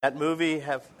That movie,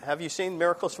 have you seen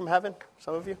Miracles from Heaven,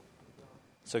 some of you?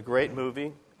 It's a great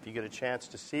movie. If you get a chance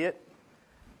to see it,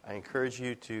 I encourage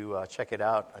you to check it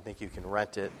out. I think you can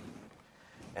rent it.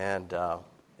 And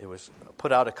it was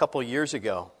put out a couple years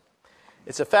ago.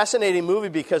 It's a fascinating movie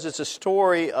because it's a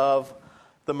story of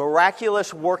the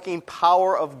miraculous working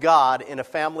power of God in a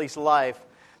family's life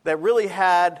that really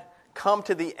had come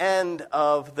to the end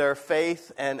of their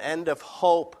faith and end of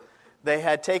hope. They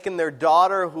had taken their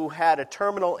daughter who had a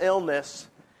terminal illness,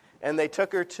 and they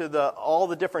took her to all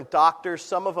the different doctors.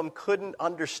 Some of them couldn't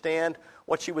understand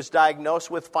what she was diagnosed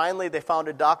with. Finally, they found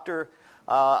a doctor,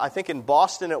 I think in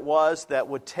Boston it was, that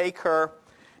would take her,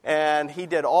 and he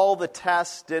did all the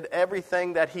tests, did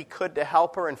everything that he could to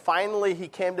help her, and finally he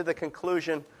came to the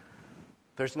conclusion,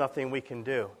 there's nothing we can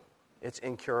do. It's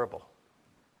incurable.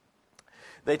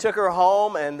 They took her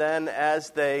home, and then as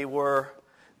they were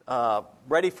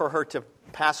ready for her to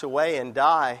pass away and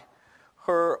die,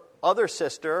 her older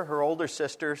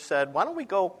sister, said, why don't we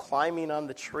go climbing on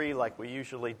the tree like we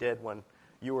usually did when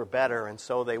you were better? And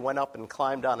so they went up and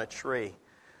climbed on a tree.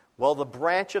 Well, the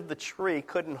branch of the tree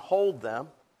couldn't hold them,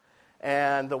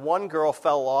 and the one girl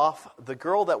fell off. The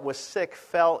girl that was sick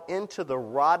fell into the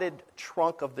rotted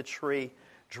trunk of the tree,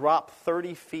 dropped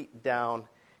 30 feet down,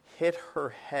 hit her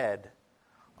head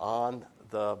on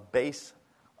the base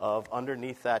of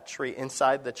underneath that tree,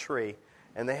 inside the tree.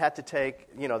 And they had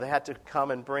to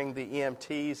come and bring the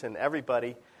EMTs and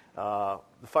everybody, the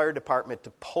fire department,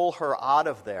 to pull her out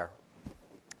of there.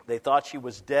 They thought she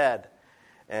was dead.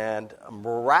 And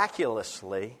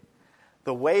miraculously,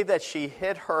 the way that she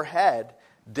hit her head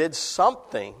did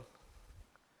something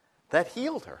that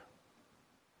healed her.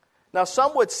 Now,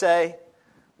 some would say,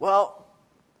 well,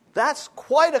 that's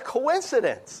quite a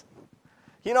coincidence.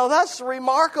 That's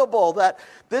remarkable that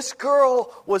this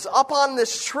girl was up on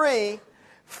this tree,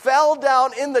 fell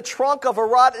down in the trunk of a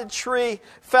rotted tree,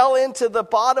 fell into the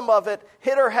bottom of it,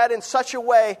 hit her head in such a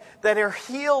way that it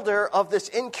healed her of this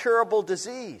incurable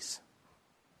disease.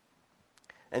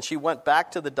 And she went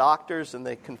back to the doctors and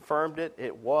they confirmed it.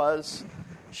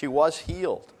 She was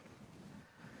healed.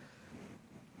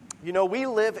 We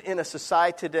live in a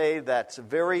society today that's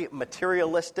very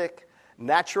materialistic,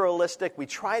 naturalistic. We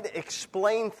try to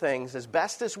explain things as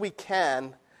best as we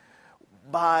can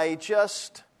by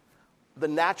just the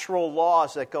natural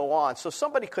laws that go on. So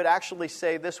somebody could actually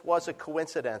say this was a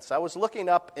coincidence. I was looking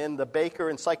up in the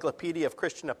Baker Encyclopedia of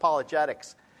Christian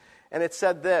Apologetics, and it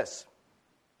said this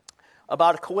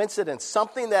about a coincidence.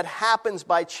 Something that happens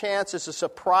by chance is a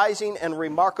surprising and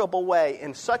remarkable way.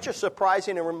 In such a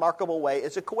surprising and remarkable way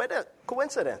is a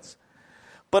coincidence.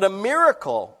 But a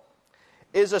miracle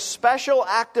is a special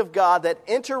act of God that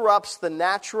interrupts the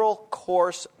natural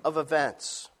course of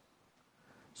events.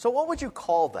 So what would you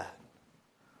call that?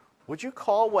 Would you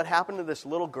call what happened to this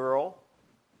little girl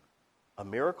a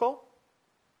miracle?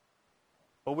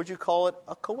 Or would you call it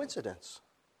a coincidence?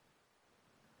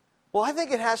 Well, I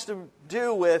think it has to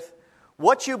do with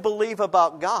what you believe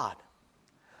about God.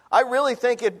 I really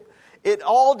think it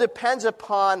all depends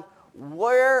upon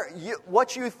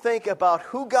what you think about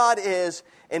who God is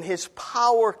and His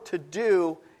power to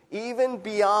do even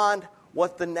beyond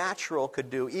what the natural could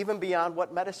do, even beyond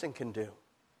what medicine can do.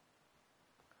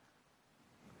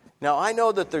 Now, I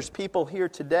know that there's people here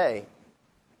today,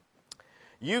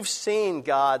 you've seen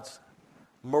God's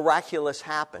miraculous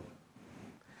happen.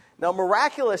 Now,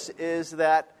 miraculous is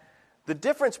that the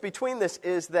difference between this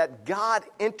is that God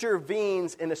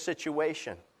intervenes in a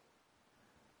situation.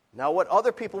 Now, what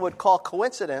other people would call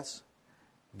coincidence,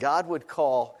 God would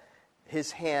call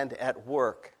His hand at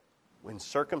work when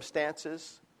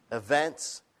circumstances,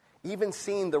 events, even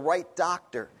seeing the right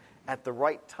doctor at the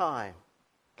right time,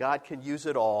 God can use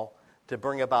it all to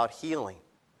bring about healing.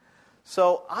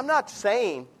 So I'm not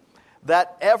saying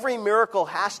that every miracle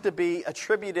has to be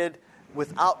attributed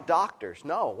without doctors.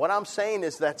 No, what I'm saying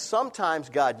is that sometimes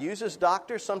God uses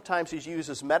doctors, sometimes He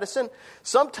uses medicine,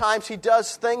 sometimes He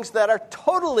does things that are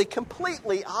totally,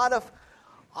 completely out of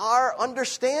our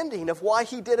understanding of why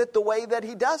He did it the way that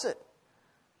He does it.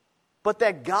 But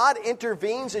that God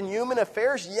intervenes in human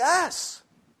affairs, yes,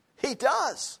 He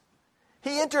does.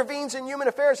 He intervenes in human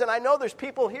affairs, and I know there's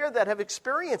people here that have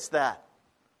experienced that.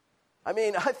 I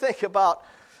mean, I think about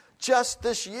just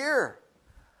this year,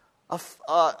 what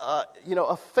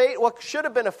should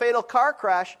have been a fatal car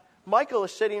crash. Michael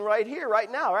is sitting right here, right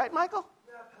now, right, Michael?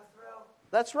 Yeah, Pastor Al.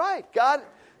 That's right.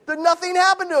 Nothing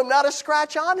happened to him, not a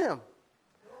scratch on him.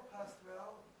 No, Pastor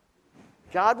Al.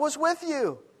 God was with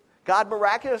you. God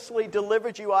miraculously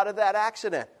delivered you out of that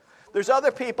accident. There's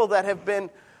other people that have been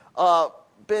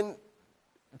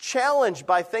challenged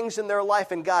by things in their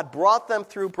life, and God brought them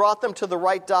to the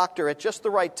right doctor at just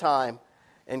the right time,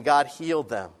 and God healed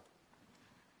them.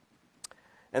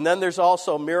 And then there's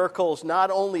also miracles not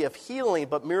only of healing,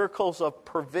 but miracles of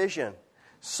provision.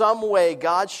 Some way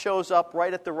God shows up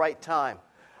right at the right time.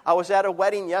 I was at a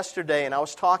wedding yesterday, and I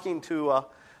was talking to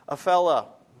a fella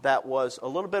that was a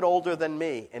little bit older than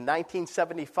me. In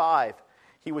 1975,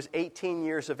 he was 18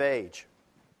 years of age.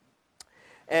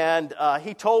 And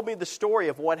he told me the story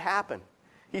of what happened.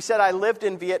 He said, I lived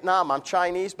in Vietnam. I'm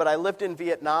Chinese, but I lived in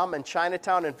Vietnam, in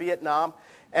Chinatown in Vietnam.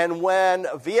 And when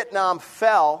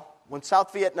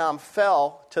South Vietnam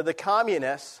fell to the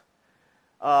communists,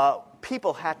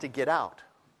 people had to get out.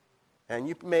 And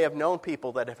you may have known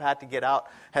people that have had to get out,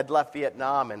 had left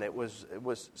Vietnam, and it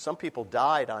was some people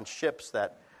died on ships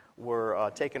that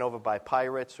were taken over by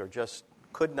pirates or just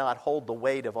could not hold the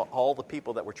weight of all the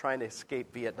people that were trying to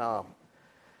escape Vietnam.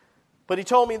 But he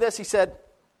told me this. He said,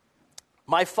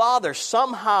 my father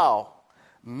somehow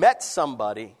met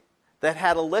somebody that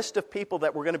had a list of people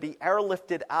that were going to be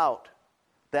airlifted out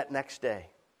that next day.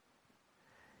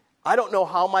 I don't know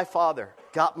how my father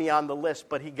got me on the list,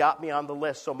 but he got me on the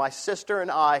list. So my sister and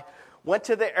I went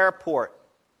to the airport.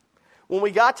 When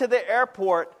we got to the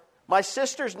airport, my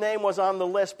sister's name was on the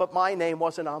list, but my name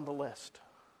wasn't on the list.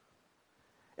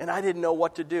 And I didn't know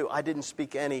what to do. I didn't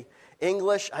speak any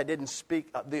English.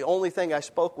 The only thing I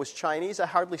spoke was Chinese. I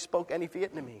hardly spoke any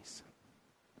Vietnamese.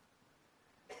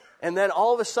 And then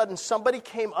all of a sudden, somebody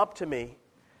came up to me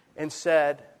and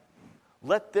said,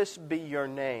 let this be your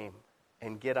name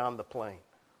and get on the plane.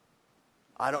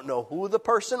 I don't know who the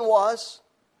person was,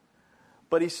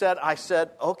 but I said,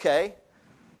 okay.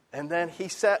 And then he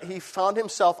found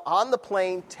himself on the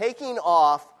plane taking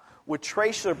off with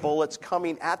tracer bullets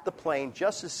coming at the plane,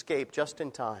 just escaped just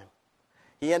in time.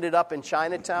 He ended up in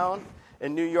Chinatown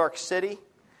in New York City.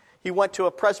 He went to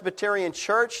a Presbyterian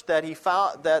church that he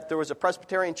found that there was a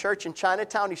Presbyterian church in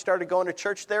Chinatown. He started going to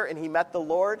church there and he met the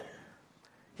Lord.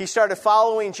 He started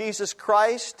following Jesus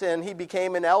Christ, and he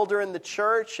became an elder in the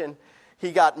church, and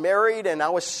he got married, and I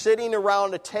was sitting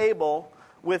around a table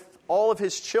with all of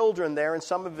his children there and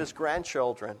some of his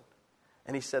grandchildren.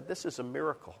 And he said, this is a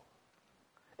miracle.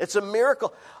 It's a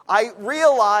miracle. I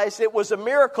realized it was a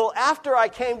miracle after I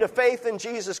came to faith in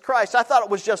Jesus Christ. I thought it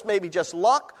was maybe just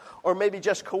luck or maybe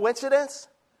just coincidence,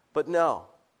 but no,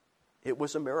 it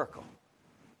was a miracle.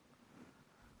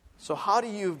 So how do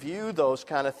you view those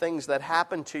kind of things that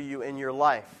happen to you in your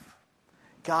life?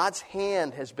 God's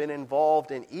hand has been involved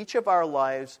in each of our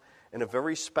lives in a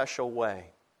very special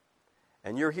way.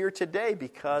 And you're here today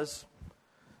because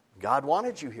God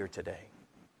wanted you here today.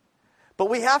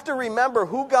 But we have to remember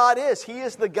who God is. He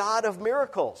is the God of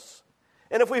miracles.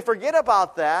 And if we forget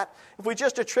about that, if we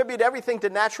just attribute everything to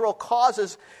natural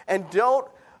causes and don't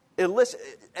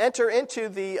enter into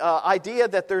the idea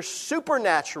that there's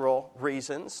supernatural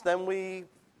reasons, then we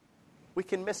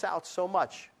can miss out so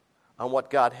much on what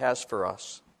God has for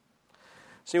us.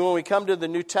 See, when we come to the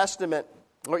New Testament,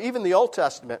 or even the Old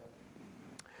Testament,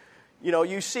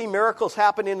 you see miracles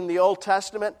happening in the Old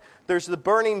Testament. There's the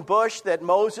burning bush that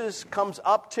Moses comes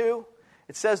up to.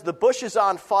 It says the bush is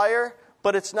on fire,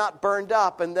 but it's not burned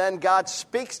up. And then God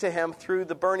speaks to him through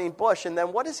the burning bush. And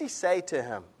then what does he say to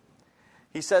him?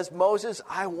 He says, Moses,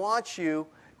 I want you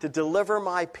to deliver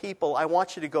my people. I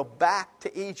want you to go back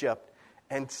to Egypt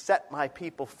and set my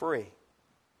people free.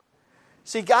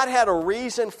 See, God had a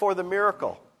reason for the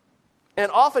miracle.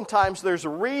 And oftentimes there's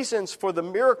reasons for the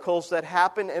miracles that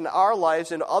happen in our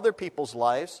lives and other people's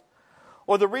lives.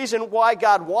 Or the reason why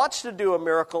God wants to do a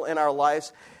miracle in our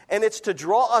lives. And it's to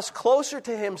draw us closer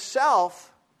to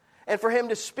himself and for him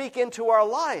to speak into our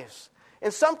lives.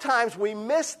 And sometimes we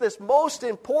miss this most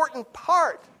important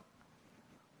part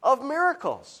of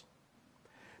miracles.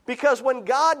 Because when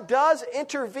God does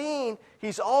intervene,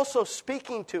 he's also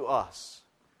speaking to us.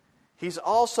 He's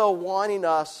also wanting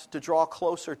us to draw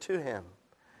closer to him.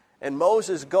 And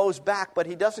Moses goes back, but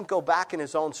he doesn't go back in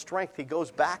his own strength. He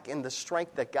goes back in the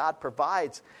strength that God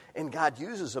provides, and God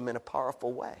uses him in a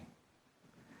powerful way.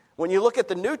 When you look at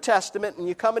the New Testament, and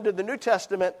you come into the New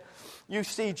Testament, you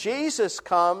see Jesus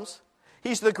comes.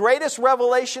 He's the greatest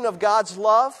revelation of God's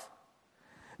love.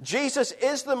 Jesus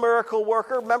is the miracle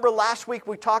worker. Remember last week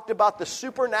we talked about the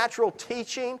supernatural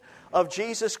teaching of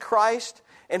Jesus Christ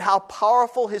and how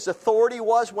powerful his authority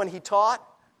was when he taught,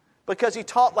 because he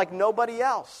taught like nobody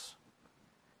else.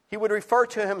 He would refer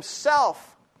to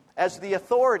himself as the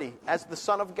authority, as the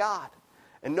Son of God.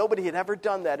 And nobody had ever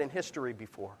done that in history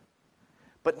before.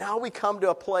 But now we come to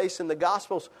a place in the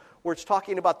Gospels where it's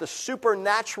talking about the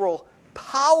supernatural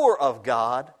power of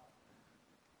God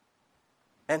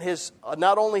and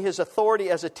not only his authority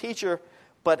as a teacher,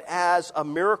 but as a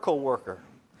miracle worker.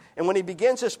 And when he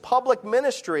begins his public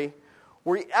ministry,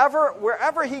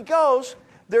 wherever he goes,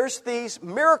 there's these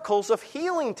miracles of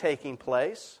healing taking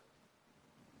place,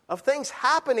 of things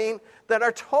happening that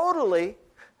are totally,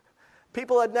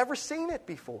 people had never seen it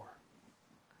before.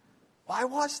 Why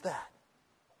was that?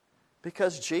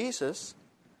 Because Jesus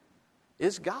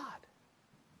is God.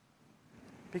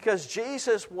 Because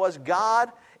Jesus was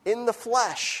God in the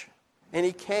flesh, and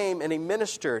he came and he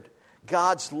ministered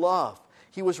God's love.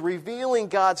 He was revealing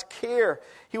God's care.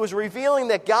 He was revealing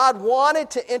that God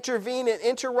wanted to intervene and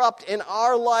interrupt in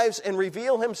our lives and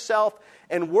reveal himself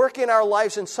and work in our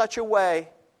lives in such a way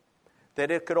that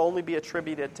it could only be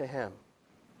attributed to him.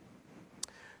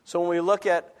 So when we look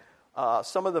at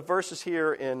some of the verses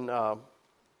here in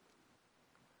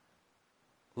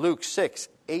Luke 6,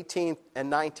 18 and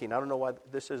 19. I don't know why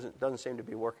this doesn't seem to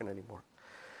be working anymore.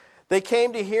 They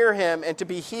came to hear him and to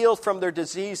be healed from their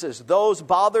diseases. Those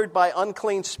bothered by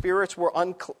unclean spirits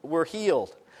were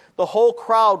healed. The whole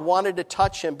crowd wanted to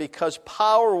touch him because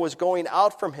power was going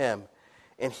out from him,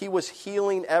 and he was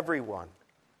healing everyone.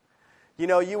 You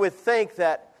know, you would think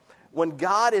that when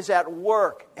God is at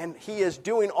work and he is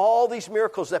doing all these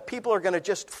miracles, that people are going to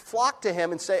just flock to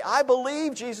him and say, I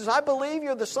believe, Jesus, I believe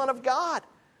you're the Son of God.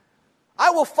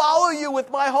 I will follow you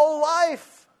with my whole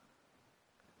life.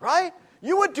 Right?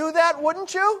 You would do that,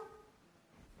 wouldn't you?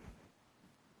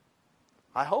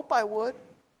 I hope I would.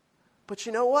 But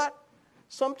you know what?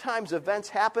 Sometimes events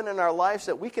happen in our lives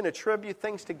that we can attribute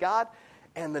things to God,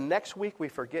 and the next week we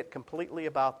forget completely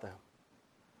about them.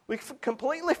 We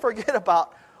completely forget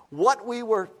about what we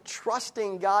were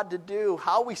trusting God to do,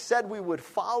 how we said we would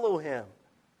follow him.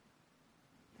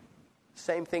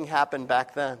 Same thing happened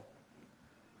back then.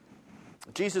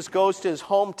 Jesus goes to his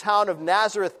hometown of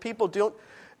Nazareth. People do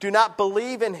not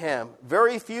believe in him.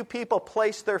 Very few people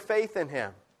place their faith in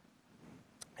him.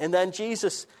 And then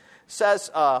Jesus says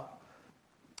to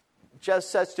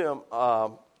him,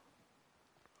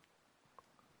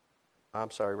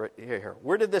 right here.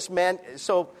 Where did this man?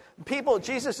 So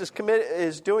Jesus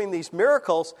is doing these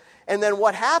miracles, and then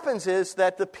what happens is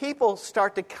that the people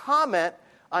start to comment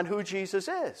on who Jesus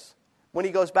is when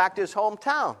he goes back to his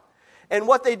hometown. And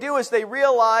what they do is they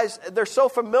realize they're so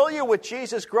familiar with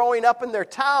Jesus growing up in their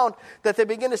town that they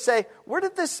begin to say, where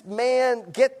did this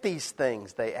man get these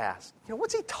things, they ask. You know,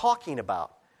 what's he talking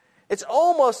about? It's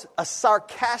almost a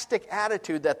sarcastic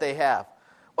attitude that they have.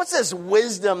 What's this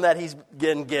wisdom that he's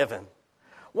been given?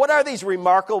 What are these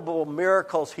remarkable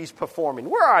miracles he's performing?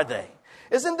 Where are they?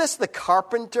 Isn't this the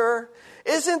carpenter?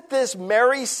 Isn't this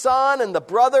Mary's son and the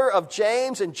brother of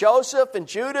James and Joseph and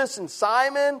Judas and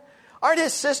Simon? Aren't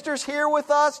his sisters here with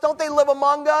us? Don't they live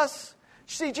among us?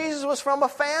 You see, Jesus was from a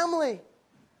family.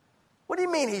 What do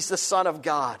you mean he's the Son of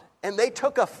God? And they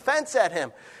took offense at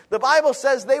him. The Bible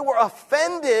says they were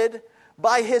offended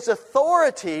by his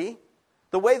authority,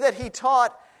 the way that he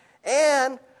taught,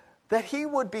 and that he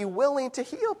would be willing to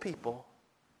heal people.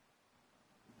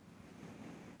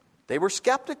 They were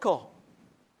skeptical.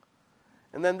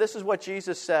 And then this is what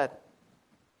Jesus said.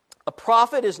 A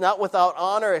prophet is not without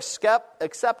honor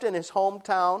except in his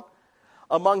hometown,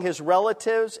 among his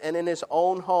relatives, and in his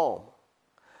own home.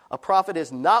 A prophet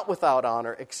is not without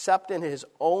honor except in his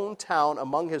own town,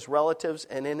 among his relatives,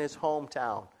 and in his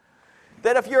hometown.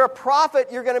 That if you're a prophet,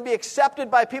 you're going to be accepted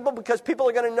by people because people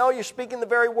are going to know you're speaking the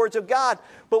very words of God.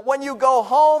 But when you go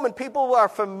home and people are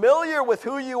familiar with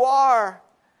who you are,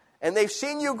 and they've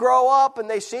seen you grow up and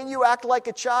they've seen you act like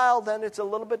a child, then it's a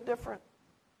little bit different.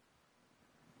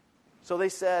 So they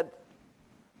said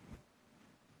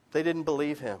they didn't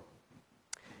believe him.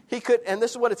 And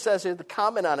this is what it says here, the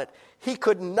comment on it. He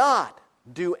could not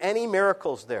do any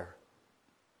miracles there.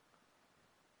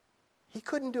 He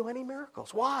couldn't do any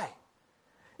miracles. Why?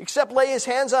 Except lay his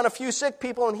hands on a few sick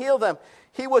people and heal them.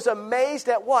 He was amazed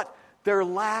at what? Their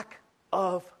lack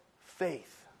of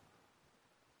faith.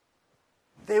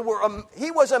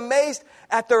 He was amazed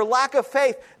at their lack of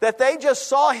faith, that they just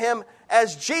saw him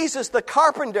as Jesus the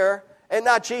carpenter and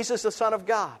not Jesus the Son of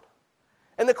God.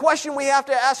 And the question we have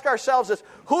to ask ourselves is,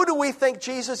 who do we think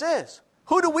Jesus is?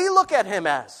 Who do we look at him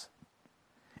as?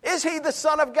 Is he the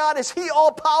Son of God? Is he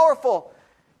all-powerful?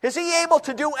 Is he able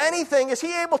to do anything? Is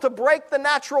he able to break the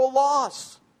natural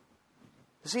laws?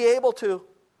 Is he able to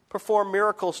perform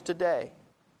miracles today?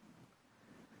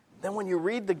 Then when you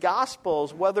read the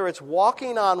Gospels, whether it's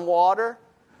walking on water,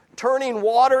 turning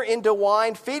water into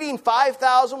wine, feeding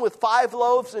 5,000 with 5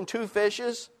 loaves and 2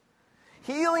 fishes,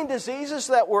 healing diseases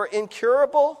that were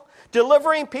incurable,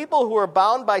 delivering people who were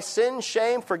bound by sin,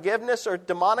 shame, forgiveness, or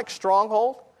demonic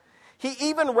stronghold, He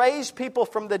even raised people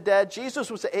from the dead.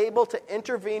 Jesus was able to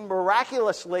intervene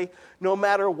miraculously no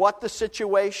matter what the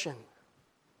situation.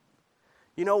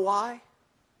 You know why?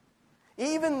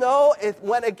 Even though it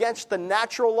went against the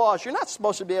natural laws, you're not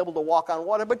supposed to be able to walk on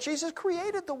water, but Jesus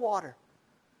created the water.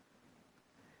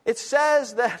 It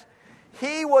says that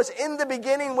He was in the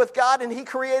beginning with God and He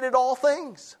created all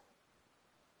things.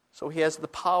 So He has the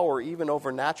power even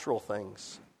over natural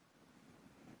things.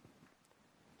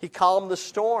 He calmed the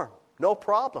storm. No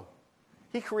problem.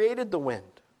 He created the wind.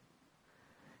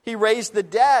 He raised the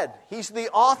dead. He's the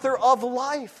author of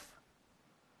life.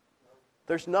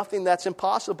 There's nothing that's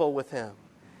impossible with Him.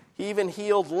 He even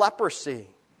healed leprosy.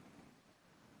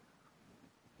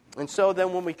 And so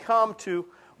then when we come to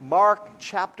Mark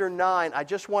chapter 9, I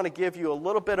just want to give you a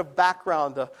little bit of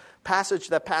background. The passage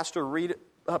that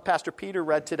Pastor Peter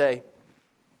read today.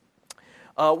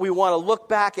 We want to look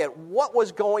back at what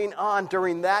was going on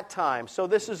during that time. So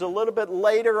this is a little bit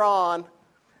later on,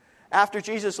 after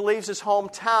Jesus leaves his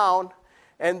hometown,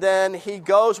 and then he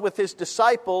goes with his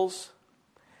disciples,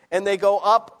 and they go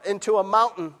up into a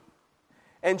mountain.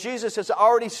 And Jesus has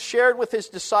already shared with his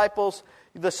disciples,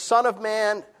 the Son of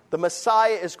Man, the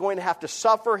Messiah, is going to have to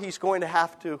suffer. He's going to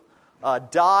have to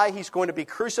die. He's going to be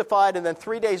crucified, and then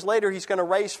 3 days later, he's going to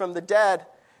raise from the dead.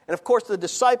 And of course, the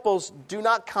disciples do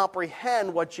not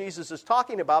comprehend what Jesus is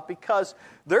talking about because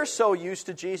they're so used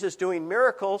to Jesus doing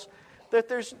miracles that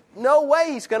there's no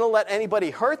way He's going to let anybody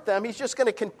hurt them. He's just going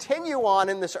to continue on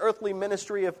in this earthly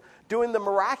ministry of doing the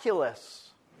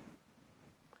miraculous.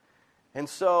 And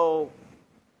so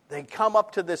they come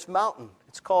up to this mountain.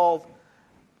 It's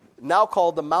now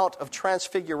called the Mount of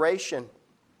Transfiguration.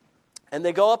 And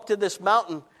they go up to this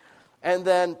mountain. And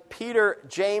then Peter,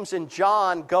 James, and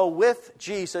John go with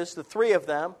Jesus, the three of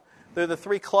them. They're the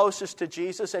three closest to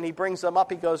Jesus, and He brings them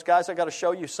up. He goes, guys, I got to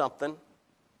show you something.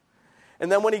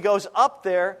 And then when He goes up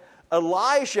there,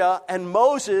 Elijah and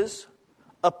Moses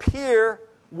appear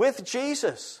with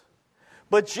Jesus.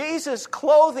 But Jesus'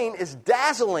 clothing is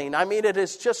dazzling. I mean, it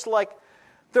is just like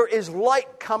there is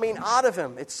light coming out of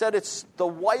Him. It said it's the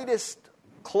whitest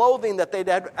clothing that they'd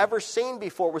ever seen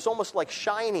before. It was almost like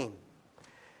shining.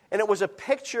 And it was a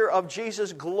picture of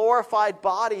Jesus' glorified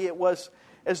body. It was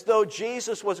as though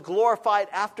Jesus was glorified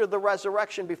after the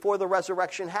resurrection, before the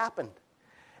resurrection happened.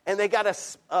 And they got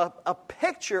a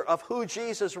picture of who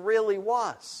Jesus really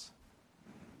was.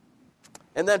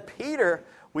 And then Peter,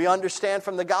 we understand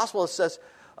from the gospel, it says,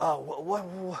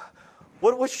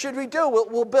 what should we do?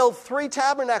 We'll build 3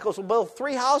 tabernacles. We'll build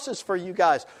 3 houses for you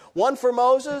guys. One for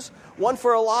Moses, one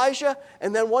for Elijah,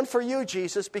 and then one for you,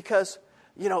 Jesus, because,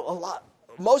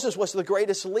 Moses was the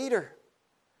greatest leader.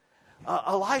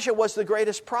 Elijah was the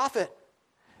greatest prophet.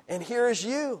 And here is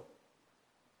you.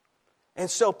 And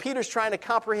so Peter's trying to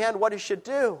comprehend what he should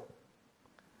do.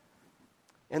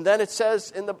 And then it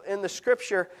says in the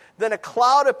scripture, then a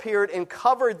cloud appeared and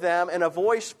covered them, and a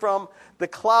voice from the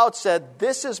cloud said,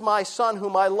 "This is my son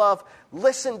whom I love.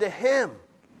 Listen to him."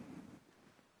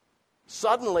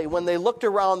 Suddenly, when they looked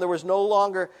around,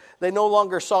 they no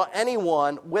longer saw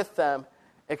anyone with them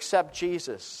except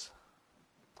Jesus.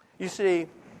 You see,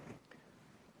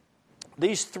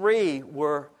 these 3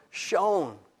 were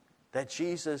shown that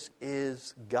Jesus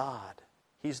is God.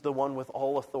 He's the one with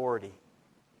all authority.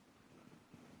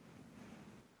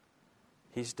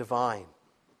 He's divine.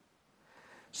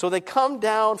 So they come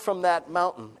down from that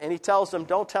mountain, and He tells them,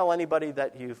 don't tell anybody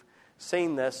that you've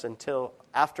seen this until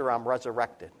after I'm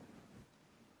resurrected.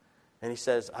 And He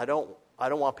says, I don't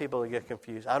want people to get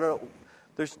confused.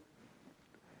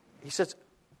 He says,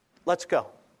 let's go.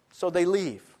 So they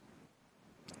leave.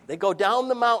 They go down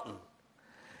the mountain.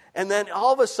 And then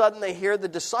all of a sudden they hear the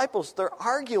disciples, they're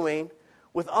arguing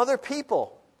with other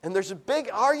people. And there's a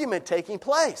big argument taking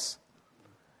place.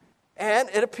 And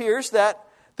it appears that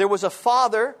there was a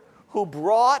father who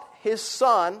brought his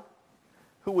son,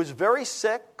 who was very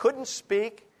sick, couldn't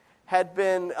speak, had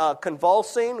been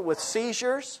convulsing with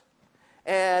seizures,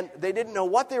 and they didn't know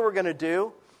what they were going to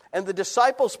do. And the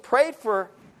disciples prayed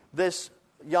for this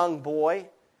young boy,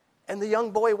 and the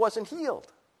young boy wasn't healed.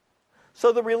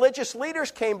 So the religious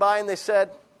leaders came by and they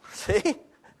said, see,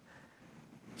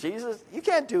 Jesus, you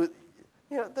can't do,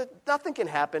 nothing can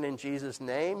happen in Jesus'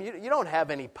 name. You don't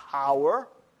have any power.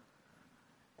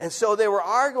 And so they were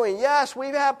arguing, yes, we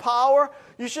have power.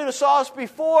 You should have saw us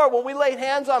before when we laid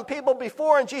hands on people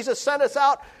before and Jesus sent us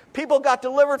out. People got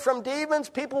delivered from demons.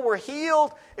 People were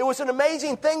healed. It was an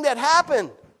amazing thing that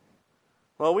happened.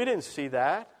 Well, we didn't see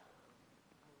that.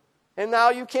 And now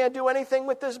you can't do anything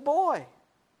with this boy.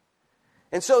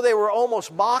 And so they were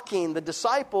almost mocking the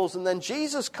disciples. And then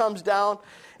Jesus comes down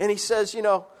and He says,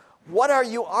 what are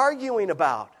you arguing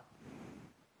about?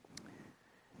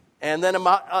 And then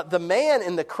the man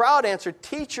in the crowd answered,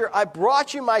 "Teacher, I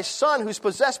brought you my son who's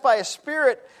possessed by a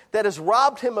spirit that has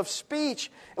robbed him of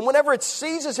speech. And whenever it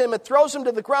seizes him, it throws him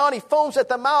to the ground. He foams at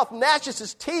the mouth, gnashes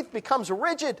his teeth, becomes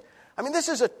rigid." I mean, this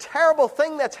is a terrible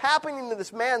thing that's happening to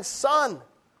this man's son.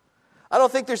 I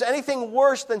don't think there's anything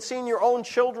worse than seeing your own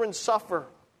children suffer.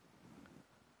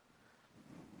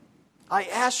 "I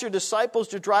asked your disciples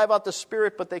to drive out the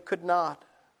spirit, but they could not."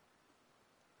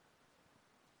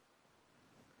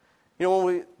 You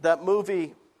know, that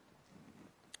movie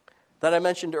that I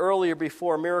mentioned earlier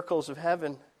before, Miracles of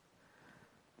Heaven,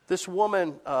 this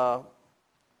woman, and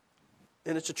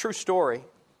it's a true story,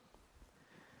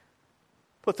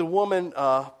 but the woman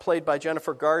played by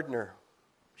Jennifer Gardner,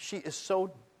 she is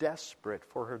so desperate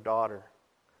for her daughter.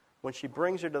 When she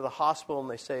brings her to the hospital and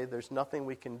they say, "There's nothing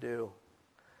we can do,"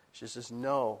 she says,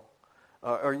 "No."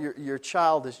 Or your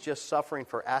child is just suffering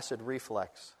for acid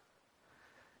reflux.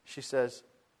 She says,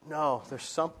 "No, there's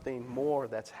something more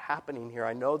that's happening here.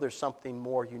 I know there's something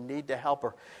more. You need to help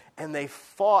her." And they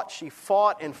fought. She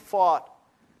fought and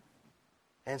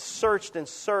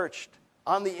searched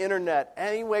on the internet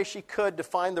any way she could to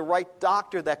find the right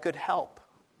doctor that could help.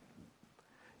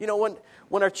 You know,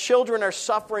 when our children are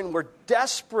suffering, we're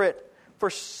desperate for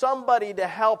somebody to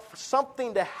help,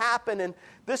 something to happen. And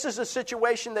this is a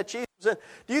situation that Jesus is in.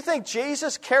 Do you think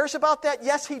Jesus cares about that?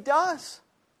 Yes, He does.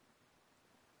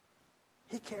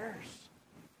 He cares.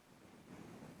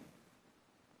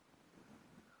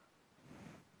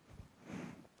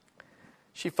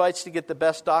 She fights to get the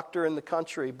best doctor in the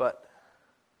country, but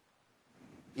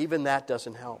even that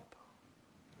doesn't help.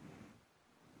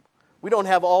 We don't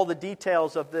have all the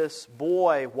details of this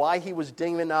boy, why he was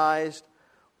demonized,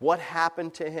 what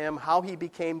happened to him, how he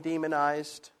became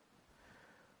demonized,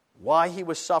 why he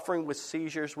was suffering with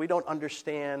seizures. We don't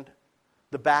understand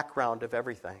the background of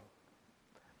everything.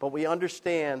 But we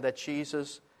understand that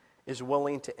Jesus is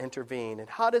willing to intervene. And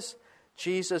how does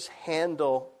Jesus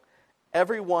handle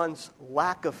everyone's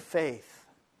lack of faith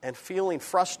and feeling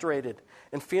frustrated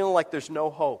and feeling like there's no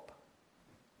hope?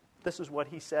 This is what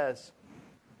He says.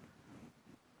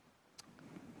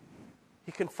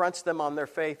 He confronts them on their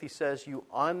faith. He says, "You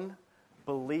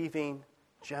unbelieving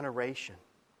generation,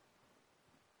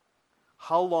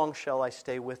 how long shall I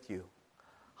stay with you?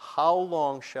 How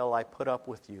long shall I put up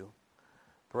with you?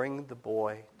 Bring the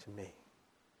boy to me."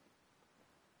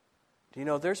 Do you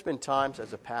know, there's been times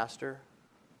as a pastor,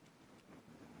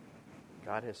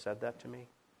 God has said that to me.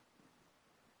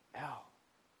 "Al,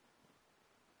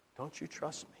 don't you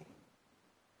trust me?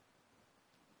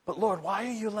 But Lord, why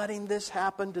are you letting this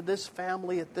happen to this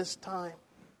family at this time?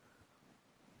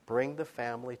 Bring the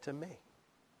family to me.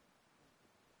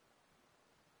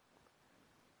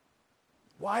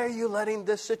 Why are you letting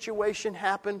this situation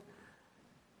happen?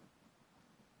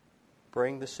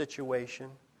 Bring the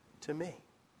situation to me."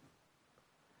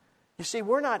 You see,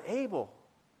 we're not able.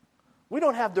 We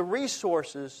don't have the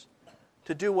resources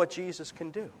to do what Jesus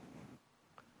can do.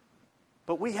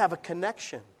 But we have a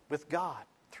connection with God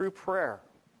through prayer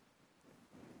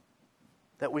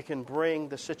that we can bring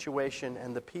the situation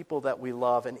and the people that we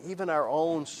love and even our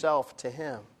own self to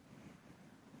Him.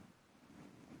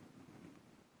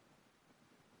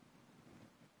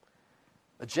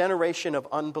 A generation of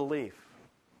unbelief.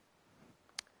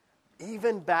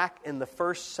 Even back in the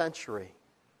first century,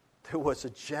 there was a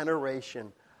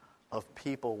generation of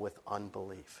people with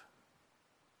unbelief.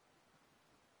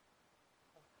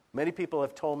 Many people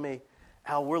have told me,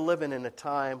 "Al, we're living in a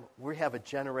time we have a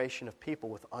generation of people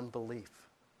with unbelief."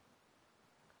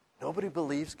 Nobody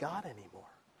believes God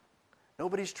anymore.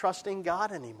 Nobody's trusting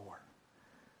God anymore.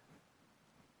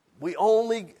 We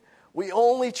only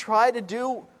try to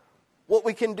do what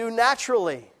we can do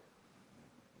naturally.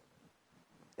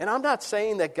 And I'm not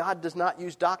saying that God does not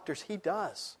use doctors. He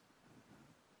does.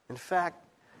 In fact,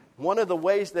 one of the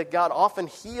ways that God often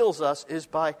heals us is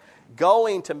by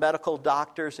going to medical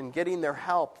doctors and getting their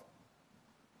help.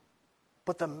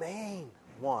 But the main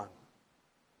one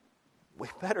we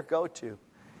better go to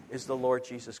is the Lord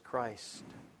Jesus Christ.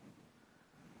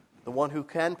 The one who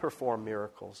can perform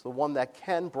miracles. The one that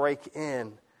can break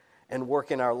in and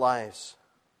work in our lives.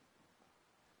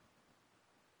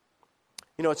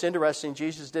 You know, it's interesting.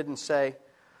 Jesus didn't say,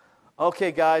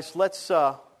 "Okay, guys, let's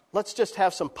just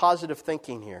have some positive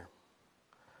thinking here.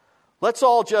 Let's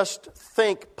all just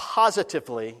think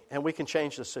positively and we can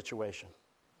change the situation."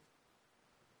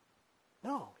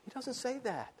 No, He doesn't say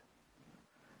that.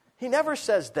 He never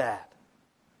says that.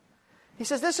 He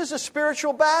says this is a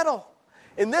spiritual battle.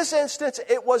 In this instance,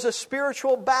 it was a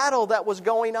spiritual battle that was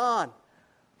going on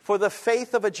for the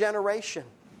faith of a generation.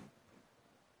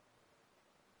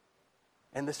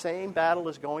 And the same battle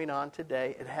is going on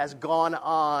today. It has gone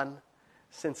on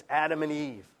since Adam and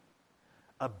Eve.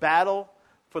 A battle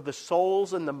for the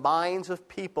souls and the minds of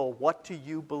people. What do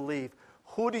you believe?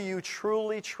 Who do you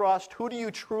truly trust? Who do you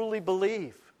truly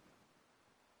believe?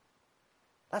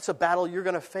 That's a battle you're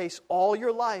going to face all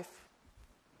your life.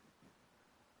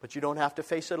 But you don't have to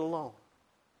face it alone.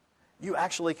 You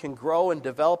actually can grow and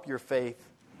develop your faith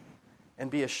and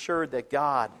be assured that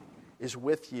God is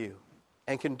with you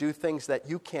and can do things that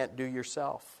you can't do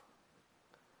yourself.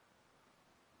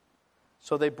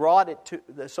 So they brought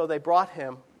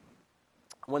him.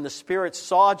 When the Spirit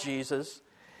saw Jesus,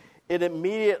 it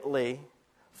immediately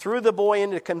threw the boy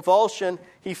into convulsion.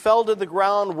 He fell to the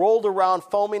ground, rolled around,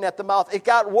 foaming at the mouth. It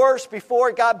got worse before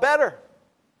it got better.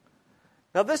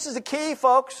 Now this is a key,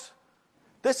 folks.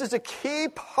 This is a key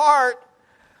part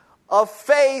of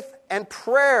faith and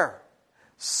prayer.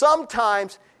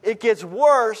 Sometimes it gets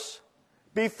worse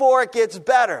before it gets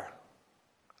better.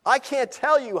 I can't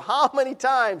tell you how many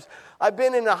times I've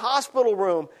been in a hospital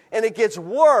room and it gets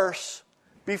worse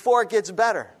before it gets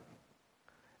better.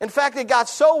 In fact, it got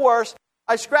so worse,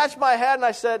 I scratched my head and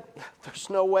I said, there's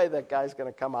no way that guy's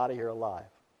going to come out of here alive.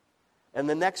 And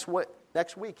the next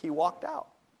week, he walked out.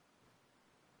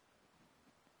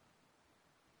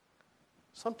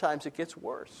 Sometimes it gets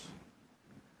worse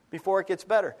before it gets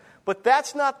better. But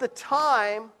that's not the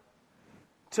time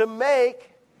to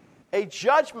make a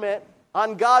judgment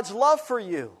on God's love for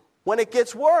you when it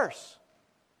gets worse.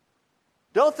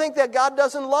 Don't think that God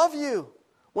doesn't love you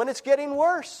when it's getting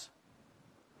worse.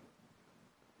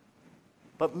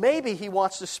 But maybe He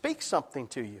wants to speak something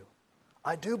to you.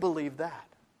 I do believe that.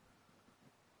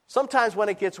 Sometimes when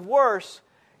it gets worse,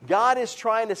 God is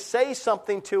trying to say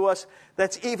something to us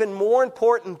that's even more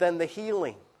important than the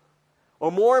healing,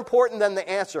 or more important than the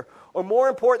answer, or more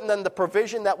important than the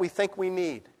provision that we think we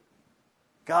need.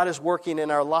 God is working in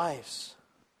our lives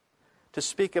to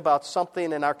speak about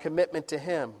something in our commitment to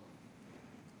Him.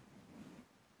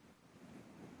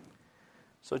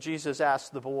 So Jesus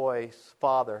asked the boy's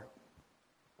father,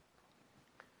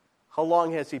 how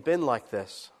long has he been like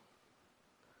this?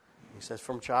 He says,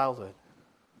 from childhood.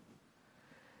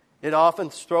 It often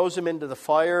throws him into the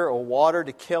fire or water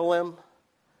to kill him.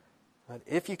 But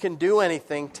if you can do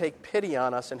anything, take pity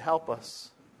on us and help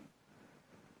us.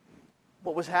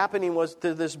 What was happening was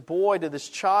to this boy, to this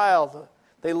child,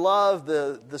 they loved,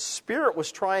 the spirit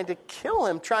was trying to kill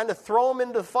him, trying to throw him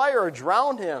into the fire or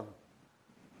drown him.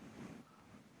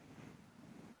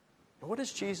 And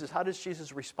how does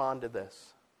Jesus respond to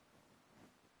this?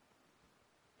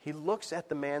 He looks at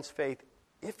the man's faith.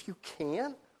 If you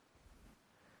can.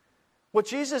 What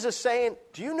Jesus is saying,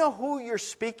 do you know who you're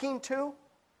speaking to?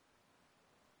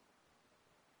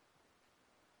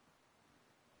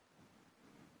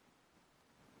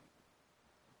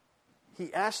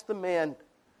 He asked the man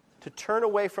to turn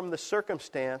away from the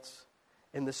circumstance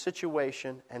in the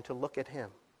situation and to look at Him.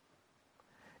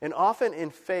 And often in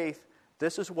faith,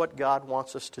 this is what God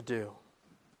wants us to do.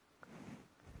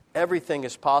 Everything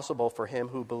is possible for him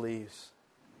who believes.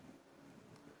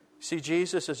 See,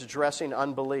 Jesus is addressing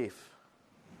unbelief.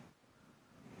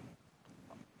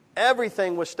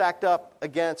 Everything was stacked up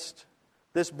against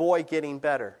this boy getting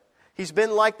better. He's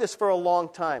been like this for a long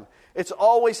time. It's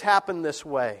always happened this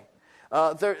way.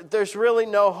 There's really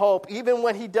no hope. Even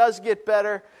when he does get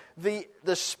better,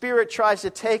 the Spirit tries to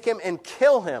take him and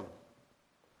kill him.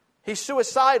 He's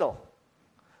suicidal.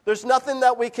 There's nothing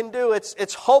that we can do.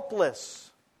 It's hopeless.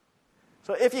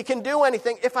 So if you can do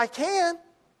anything, if I can,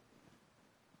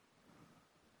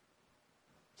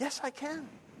 yes, I can.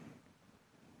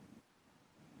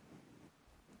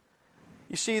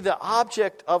 You see, the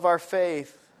object of our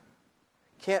faith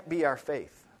can't be our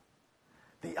faith.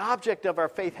 The object of our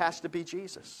faith has to be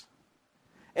Jesus.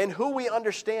 And who we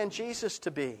understand Jesus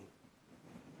to be.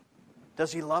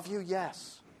 Does He love you?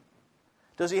 Yes.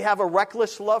 Does He have a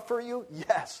reckless love for you?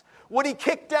 Yes. Would He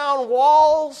kick down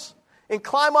walls and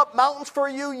climb up mountains for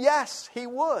you? Yes, He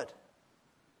would.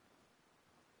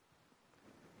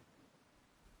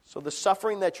 So the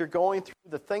suffering that you're going through,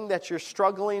 the thing that you're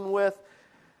struggling with,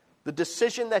 the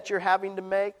decision that you're having to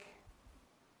make,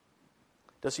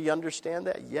 does He understand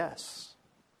that? Yes.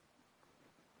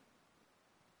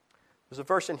 There's a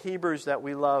verse in Hebrews that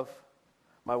we love,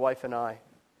 my wife and I.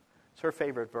 It's her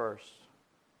favorite verse.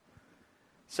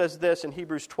 It says this in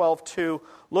Hebrews 12:2,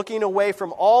 looking away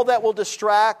from all that will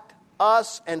distract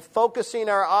us and focusing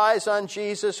our eyes on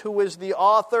Jesus, who is the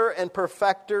author and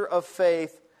perfecter of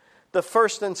faith, the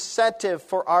first incentive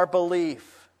for our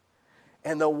belief,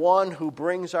 and the one who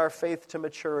brings our faith to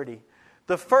maturity.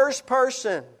 The first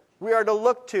person we are to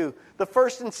look to, the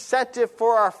first incentive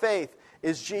for our faith,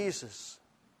 is Jesus.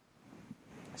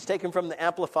 It's taken from the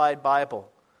Amplified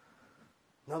Bible.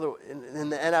 In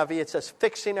the NIV it says,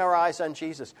 fixing our eyes on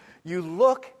Jesus. You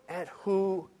look at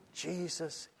who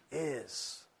Jesus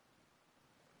is.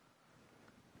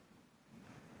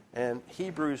 And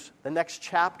Hebrews, the next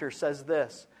chapter, says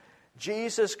this: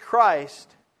 Jesus Christ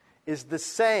is the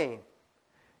same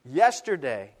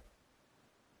yesterday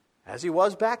as he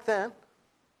was back then,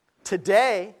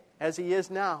 today as he is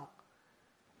now,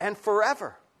 and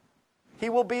forever.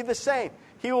 He will be the same.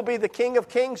 He will be the King of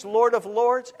Kings, Lord of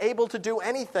Lords, able to do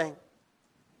anything.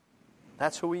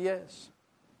 That's who he is.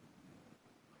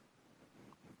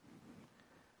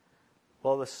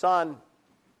 Well, the son,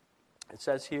 it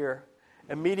says here,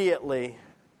 immediately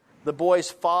the boy's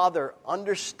father,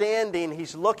 understanding,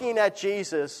 he's looking at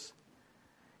Jesus,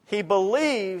 he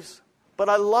believes, but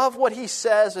I love what he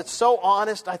says. It's so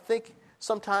honest. I think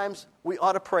sometimes we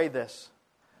ought to pray this.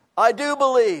 I do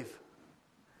believe.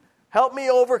 Help me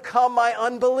overcome my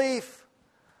unbelief.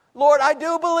 Lord, I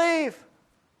do believe.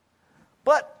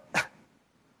 But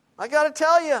I got to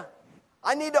tell you,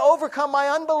 I need to overcome my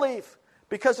unbelief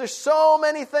because there's so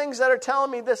many things that are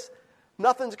telling me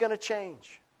nothing's going to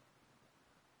change.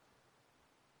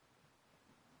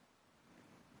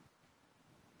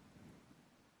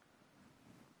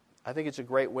 I think it's a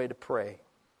great way to pray,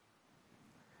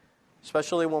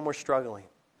 especially when we're struggling.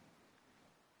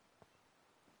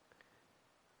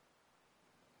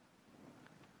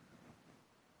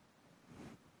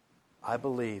 I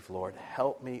believe, Lord,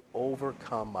 help me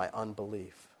overcome my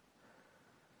unbelief.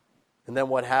 And then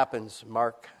what happens?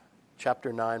 Mark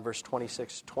chapter 9, verse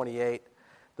 26, 28.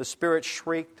 The spirit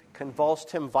shrieked,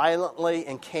 convulsed him violently,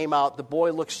 and came out. The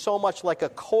boy looked so much like a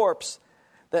corpse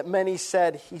that many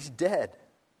said, he's dead.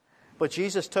 But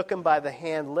Jesus took him by the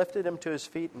hand, lifted him to his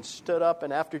feet, and stood up.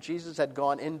 And after Jesus had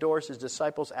gone indoors, his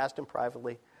disciples asked him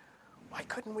privately, why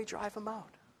couldn't we drive him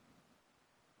out?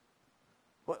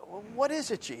 What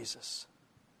is it, Jesus?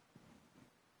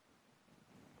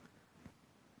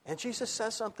 And Jesus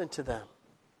says something to them.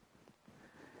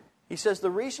 He says,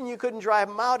 the reason you couldn't drive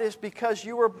him out is because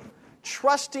you were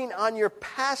trusting on your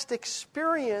past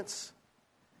experience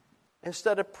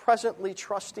instead of presently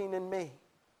trusting in me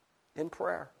in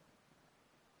prayer.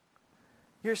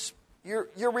 You're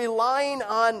relying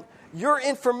on your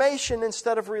information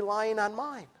instead of relying on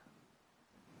mine.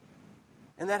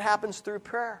 And that happens through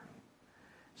prayer.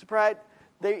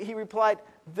 He replied,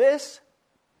 this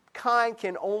kind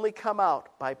can only come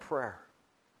out by prayer.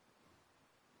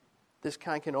 This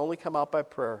kind can only come out by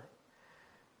prayer.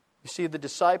 You see, the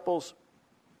disciples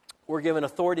were given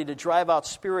authority to drive out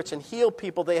spirits and heal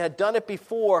people. They had done it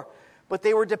before, but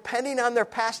they were depending on their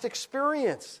past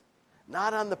experience,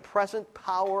 not on the present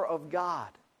power of God.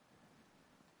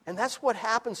 And that's what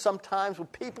happens sometimes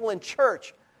with people in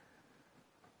church.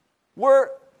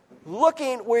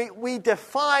 We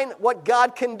define what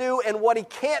God can do and what he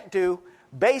can't do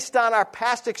based on our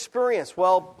past experience.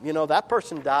 Well, that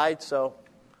person died, so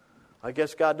I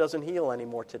guess God doesn't heal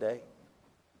anymore today.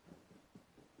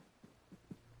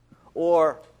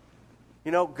 Or,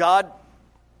 God,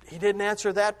 he didn't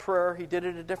answer that prayer. He did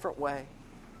it a different way.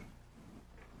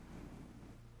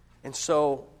 And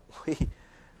so we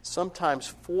sometimes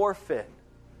forfeit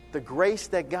the grace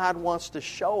that God wants to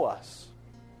show us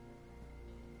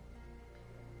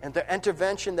and the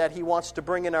intervention that he wants to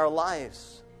bring in our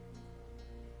lives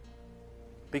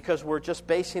because we're just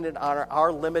basing it on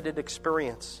our limited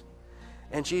experience.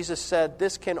 And Jesus said,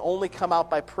 this can only come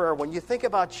out by prayer. When you think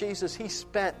about Jesus, he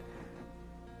spent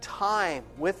time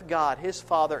with God, his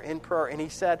Father, in prayer. And he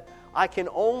said, I can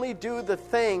only do the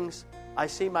things I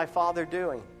see my Father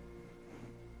doing.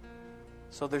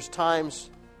 So there's times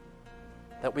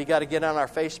that we got to get on our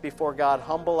face before God,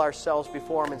 humble ourselves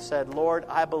before him and said, Lord,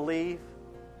 I believe,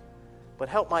 but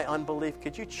help my unbelief.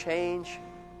 Could you change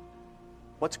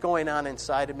what's going on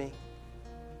inside of me?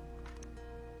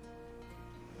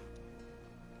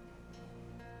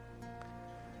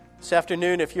 This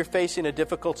afternoon, if you're facing a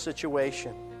difficult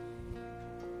situation,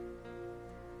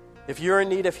 if you're in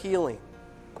need of healing,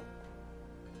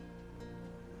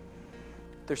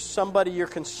 if there's somebody you're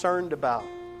concerned about,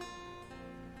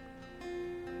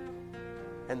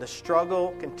 and the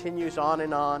struggle continues on,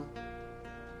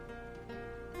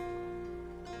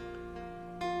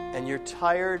 and you're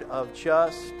tired of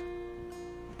just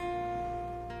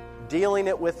dealing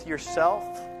it with yourself,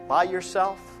 by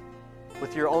yourself,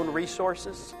 with your own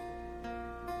resources,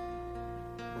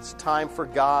 it's time for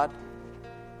God.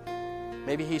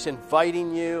 Maybe he's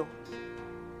inviting you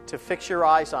to fix your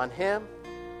eyes on him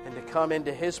and to come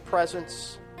into his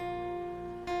presence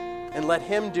and let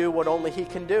him do what only he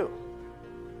can do.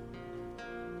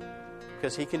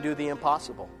 Because he can do the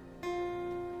impossible.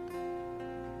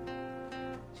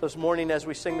 So this morning as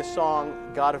we sing the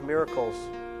song, God of Miracles,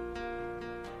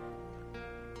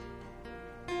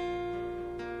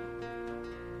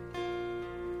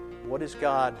 what is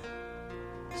God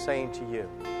saying to you?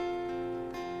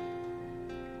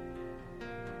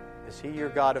 Is He your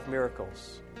God of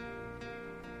miracles?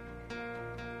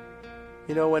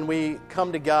 You know, when we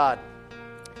come to God,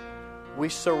 we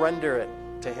surrender it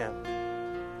to Him.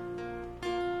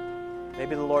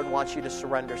 Maybe the Lord wants you to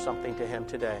surrender something to Him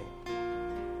today.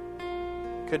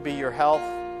 It could be your health.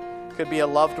 It could be a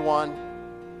loved one.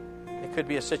 It could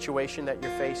be a situation that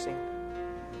you're facing.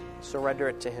 Surrender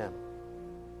it to Him.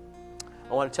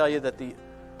 I want to tell you that the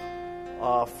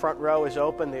front row is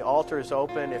open. The altar is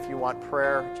open. If you want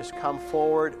prayer, just come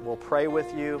forward. We'll pray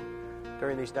with you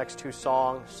during these next two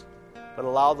songs. But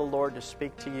allow the Lord to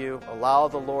speak to you. Allow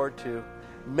the Lord to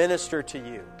minister to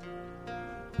you.